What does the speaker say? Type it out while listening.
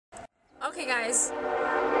Okay guys,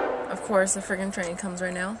 of course the friggin' train comes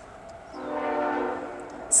right now.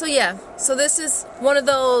 So yeah, so this is one of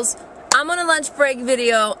those I'm on a lunch break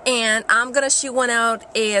video and I'm gonna shoot one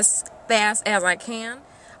out as fast as I can.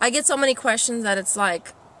 I get so many questions that it's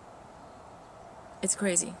like, it's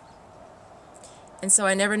crazy. And so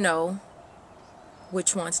I never know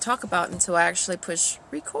which one to talk about until I actually push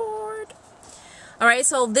record. Alright,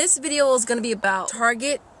 so this video is gonna be about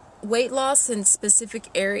target weight loss in specific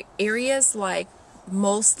areas, like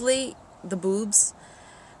mostly the boobs,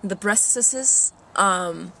 the breasts,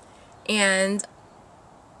 and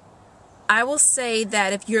I will say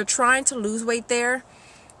that if you're trying to lose weight there,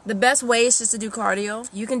 the best way is just to do cardio.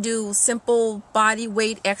 You can do simple body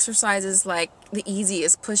weight exercises like the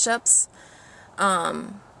easiest push-ups,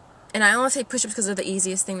 and I only say push-ups because they're the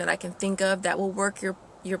easiest thing that I can think of that will work your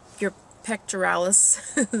pectoralis,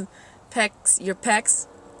 your pecs.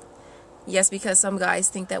 Yes, because some guys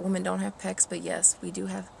think that women don't have pecs, but yes, we do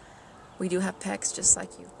have pecs just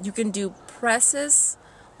like you. You can do presses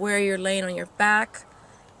where you're laying on your back.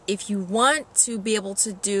 If you want to be able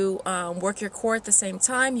to do work your core at the same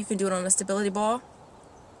time, you can do it on a stability ball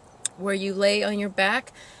where you lay on your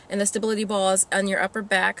back and the stability ball is on your upper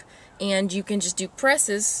back, and you can just do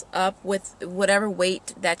presses up with whatever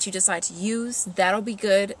weight that you decide to use. That'll be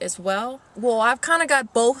good as well. Well, I've kind of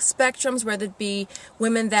got both spectrums, whether it be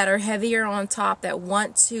women that are heavier on top that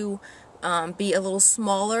want to be a little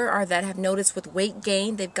smaller, or that have noticed with weight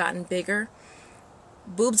gain they've gotten bigger.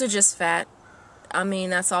 Boobs are just fat. I mean,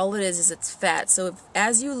 that's all it is it's fat. So if,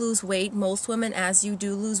 as you lose weight, most women, as you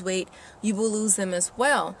do lose weight, you will lose them as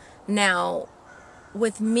well. Now,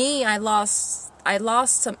 with me, I lost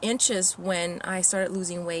some inches when I started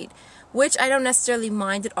losing weight, which I don't necessarily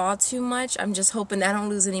mind at all too much. I'm just hoping I don't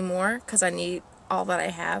lose any more because I need all that I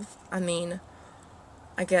have. I mean,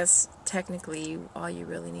 I guess technically all you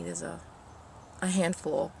really need is a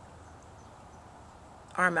handful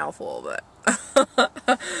or a mouthful, but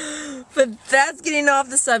but that's getting off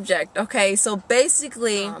the subject. Okay, so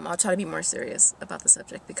basically I'll try to be more serious about the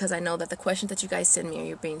subject because I know that the questions that you guys send me,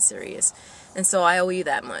 you're being serious, and so I owe you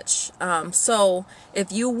that much. So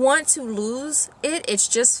if you want to lose it, it's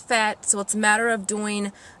just fat, so it's a matter of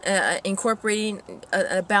doing incorporating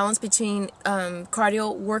a balance between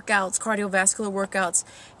cardiovascular workouts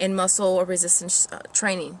and muscle or resistance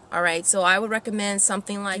training. Alright, so I would recommend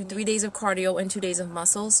something like 3 days of cardio and 2 days of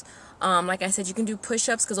muscles. Like I said, you can do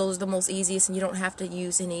push-ups because those are the most easiest and you don't have to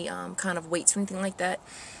use any kind of weights or anything like that.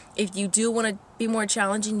 If you do want to be more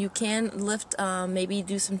challenging, you can lift, maybe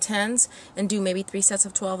do some 10s and do maybe 3 sets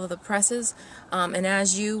of 12 of the presses. And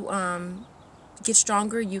as you get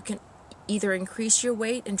stronger, you can either increase your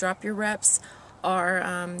weight and drop your reps, or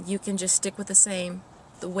you can just stick with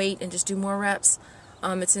the weight and just do more reps.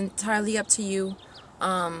 It's entirely up to you.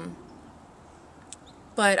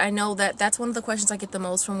 But I know that that's one of the questions I get the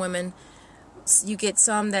most from women. You get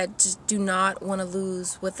some that just do not want to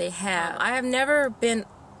lose what they have. I have never been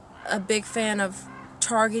a big fan of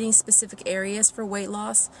targeting specific areas for weight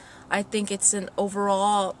loss. I think it's an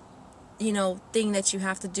overall, thing that you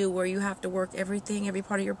have to do, where you have to work every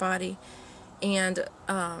part of your body. And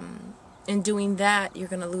in doing that, you're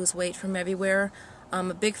going to lose weight from everywhere. I'm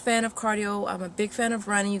a big fan of cardio. I'm a big fan of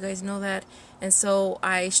running. You guys know that. And so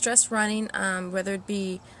I stress running, whether it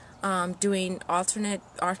be doing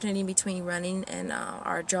alternating between running and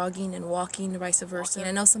or jogging and walking, vice versa. And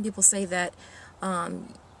I know some people say that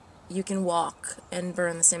you can walk and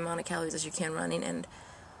burn the same amount of calories as you can running, and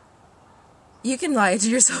you can lie to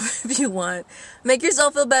yourself if you want. Make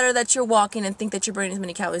yourself feel better that you're walking and think that you're burning as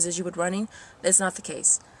many calories as you would running. That's not the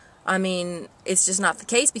case. I mean, it's just not the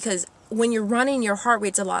case, because when you're running, your heart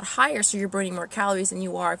rate's a lot higher, so you're burning more calories than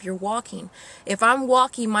you are if you're walking. If I'm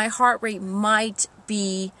walking, my heart rate might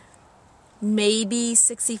be maybe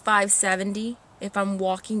 65, 70. If I'm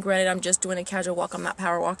walking, granted, I'm just doing a casual walk, I'm not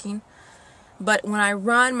power walking. But when I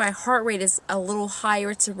run, my heart rate is a little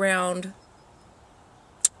higher. It's around,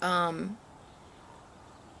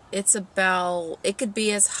 it could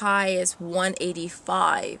be as high as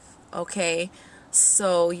 185, okay?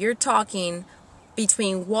 So you're talking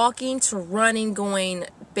between walking to running, going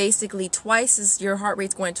basically your heart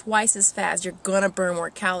rate's going twice as fast. You're gonna burn more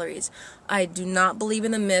calories. I do not believe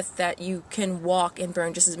in the myth that you can walk and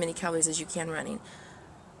burn just as many calories as you can running.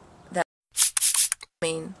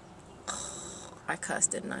 I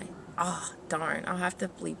cussed, didn't I? Oh, darn. I'll have to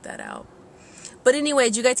bleep that out. But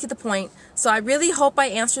anyways, you guys get the point. So I really hope I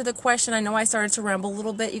answered the question. I know I started to ramble a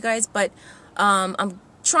little bit, you guys, but I'm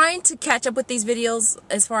trying to catch up with these videos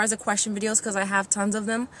as far as the question videos, because I have tons of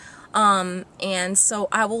them. And so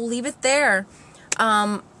I will leave it there.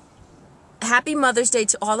 happy Mother's Day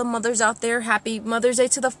to all the mothers out there. Happy Mother's Day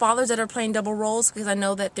to the fathers that are playing double roles, because I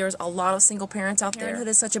know that there's a lot of single parents out there. Parenthood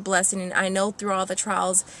is such a blessing, and I know through all the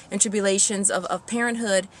trials and tribulations of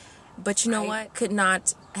parenthood, but you know what? Could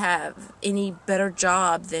not have any better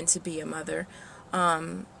job than to be a mother.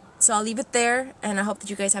 So I'll leave it there, and I hope that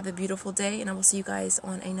you guys have a beautiful day, and I will see you guys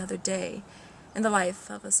on another day in the life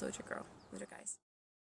of a soldier girl. Later, guys.